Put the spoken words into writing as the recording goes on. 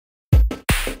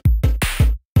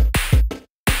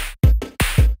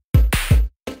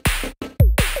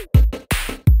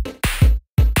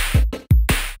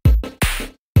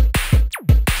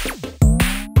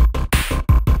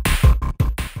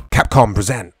Capcom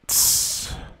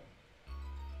presents.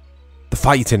 The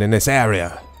fighting in this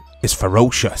area is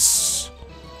ferocious.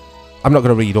 I'm not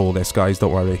going to read all this, guys,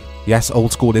 don't worry. Yes,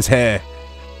 old school is here.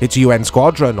 It's UN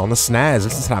Squadron on the SNES.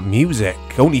 Listen to that music.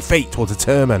 Only fate will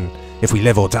determine if we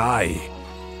live or die.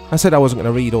 I said I wasn't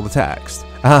going to read all the text.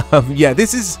 Yeah,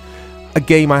 this is a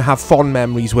game I have fond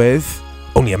memories with.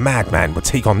 Only a madman would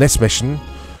take on this mission.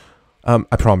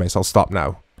 I promise, I'll stop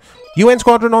now. UN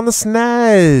Squadron on the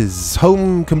SNES.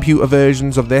 Home computer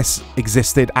versions of this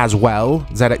existed as well.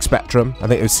 ZX Spectrum. I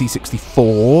think it was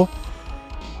C64.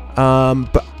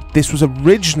 But this was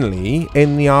originally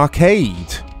in the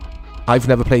arcade. I've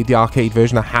never played the arcade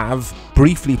version. I have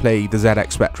briefly played the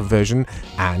ZX Spectrum version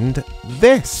and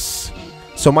this.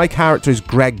 So my character is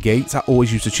Greg Gates. I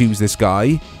always used to choose this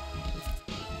guy.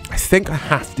 I think I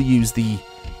have to use the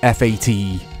FAT,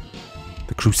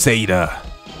 the Crusader,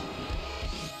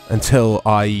 until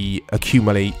I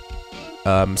accumulate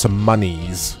some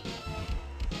monies.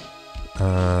 So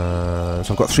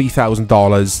I've got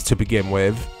 $3,000 to begin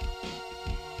with.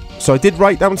 So I did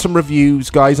write down some reviews,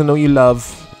 guys. I know you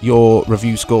love your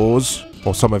review scores,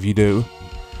 or some of you do.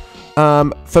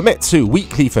 Famitsu,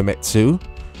 Weekly Famitsu,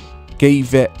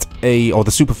 gave it or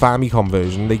the Super Famicom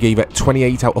version, they gave it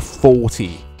 28 out of 40.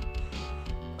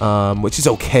 Which is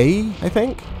okay, I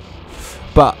think.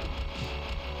 But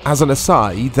as an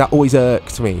aside, that always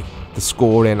irked me, the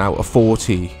scoring out of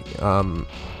 40.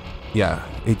 Yeah,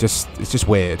 it's just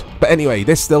weird. But anyway,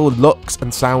 this still looks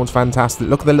and sounds fantastic.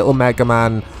 Look at the little Mega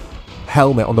Man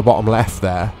helmet on the bottom left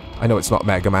there. I know it's not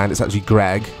Mega Man, it's actually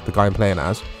Greg, the guy I'm playing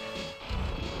as.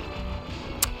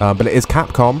 But it is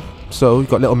Capcom, so you've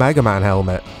got a little Mega Man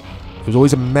helmet. There's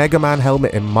always a Mega Man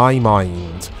helmet in my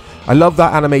mind. I love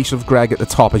that animation of Greg at the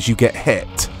top as you get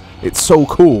hit. It's so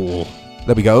cool.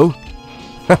 There we go.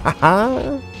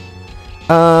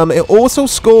 It also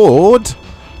scored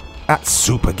at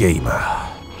Super Gamer.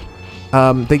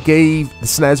 They gave the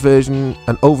SNES version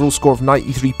an overall score of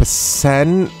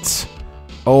 93%.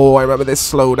 Oh, I remember this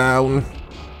slowdown.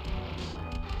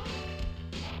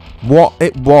 What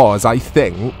it was, I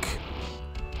think,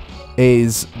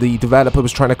 is the developer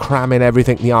was trying to cram in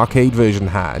everything the arcade version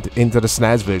had into the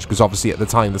SNES version, because obviously at the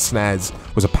time the SNES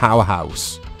was a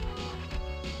powerhouse.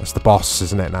 That's the boss,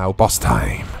 isn't it now? Boss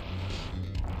time.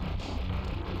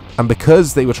 And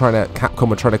because they were Capcom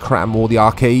were trying to cram all the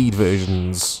arcade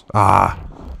versions,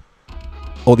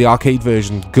 all the arcade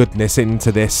version goodness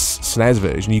into this SNES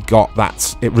version, you got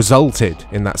that, it resulted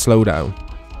in that slowdown.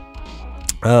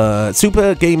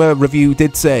 Super Gamer Review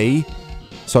did say,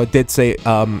 so I did say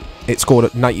it scored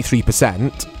at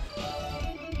 93%,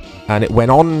 and it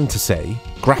went on to say,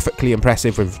 graphically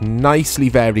impressive with nicely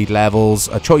varied levels,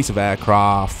 a choice of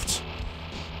aircraft,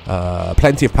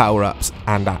 plenty of power-ups,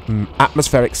 and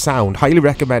atmospheric sound. Highly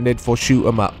recommended for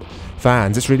shoot-'em-up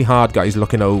fans. It's really hard, guys,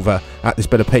 looking over at this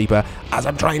bit of paper as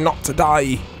I'm trying not to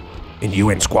die in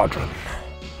UN Squadron.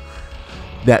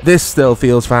 Yeah, this still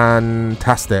feels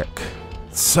fantastic.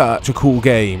 Such a cool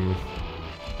game.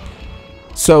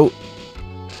 So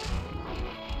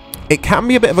it can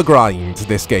be a bit of a grind,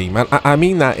 this game, and I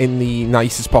mean that in the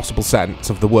nicest possible sense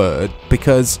of the word,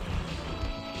 because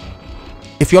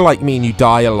if you're like me and you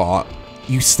die a lot,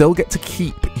 you still get to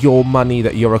keep your money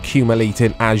that you're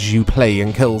accumulating as you play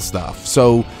and kill stuff.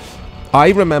 So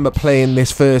I remember playing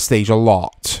this first stage a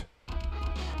lot,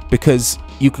 because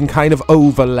you can kind of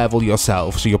over level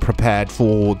yourself, so you're prepared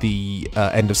for the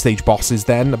end of stage bosses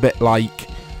then, a bit like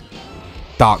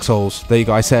Dark Souls. There you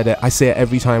go, I said it. I say it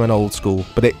every time on Old School,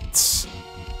 but it's...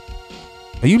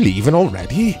 Are you leaving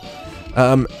already?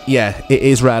 Yeah, it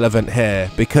is relevant here,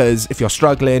 because if you're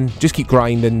struggling, just keep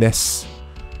grinding this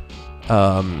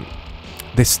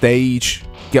this stage,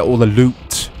 get all the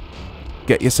loot,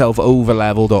 get yourself over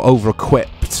leveled or over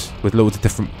equipped with loads of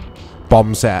different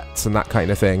bomb sets and that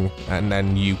kind of thing, and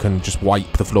then you can just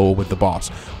wipe the floor with the boss.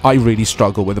 I really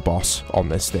struggle with the boss on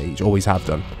this stage, always have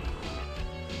done.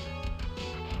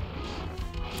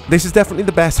 This is definitely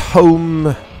the best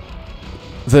home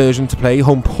version to play,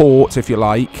 home port if you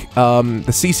like. The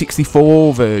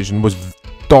C64 version was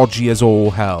dodgy as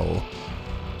all hell.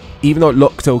 Even though it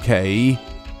looked okay,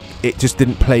 it just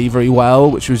didn't play very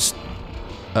well, which was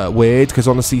weird, because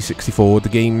on the C64 the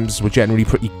games were generally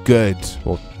pretty good,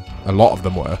 or a lot of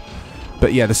them were.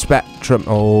 But yeah, the Spectrum,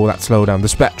 oh, that slowdown. The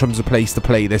Spectrum's a place to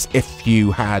play this if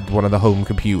you had one of the home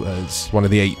computers, one of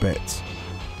the 8-bits.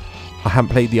 I haven't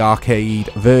played the arcade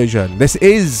version. This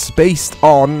is based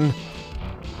on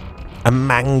a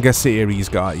manga series,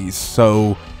 guys.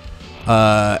 So,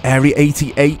 Area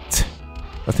 88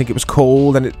 I think it was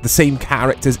called, and the same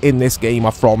characters in this game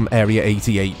are from Area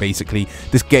 88, basically.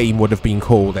 This game would have been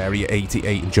called Area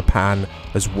 88 in Japan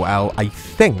as well. I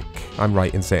think I'm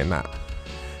right in saying that.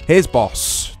 Here's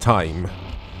boss time.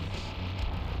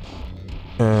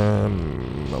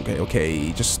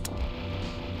 Okay, just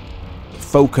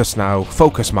focus now.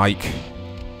 Focus, Mike.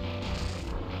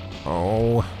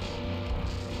 Oh.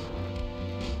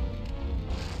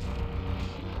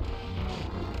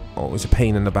 Oh, it's a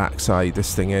pain in the backside,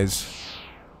 this thing is.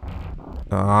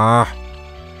 Ah.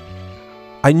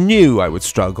 I knew I would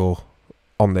struggle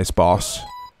on this boss.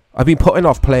 I've been putting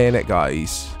off playing it,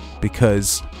 guys,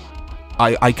 because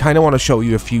I kind of want to show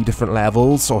you a few different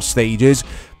levels or stages,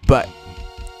 but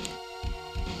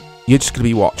you're just going to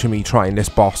be watching me trying this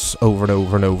boss over and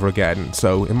over and over again,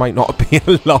 so it might not be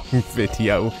a long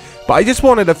video. But I just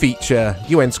wanted to feature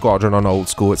UN Squadron on Old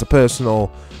School. It's a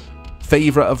personal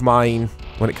favourite of mine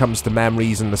when it comes to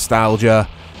memories and nostalgia.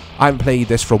 I haven't played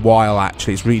this for a while,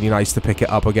 actually. It's really nice to pick it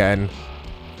up again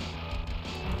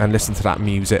and listen to that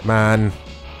music, man.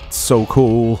 It's so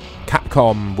cool.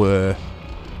 Capcom were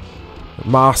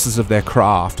masters of their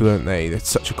craft, weren't they? It's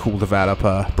such a cool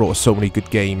developer, brought us so many good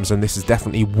games, and this is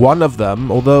definitely one of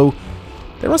them, although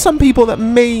there are some people that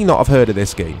may not have heard of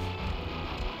this game.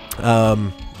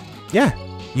 Yeah,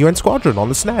 UN Squadron on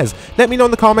the SNES. Let me know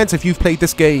in the comments if you've played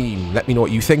this game. Let me know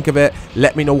what you think of it.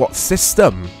 Let me know what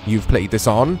system you've played this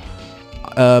on.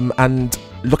 And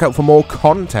look out for more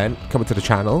content coming to the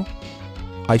channel.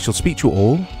 I shall speak to you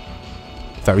all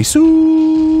very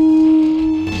soon.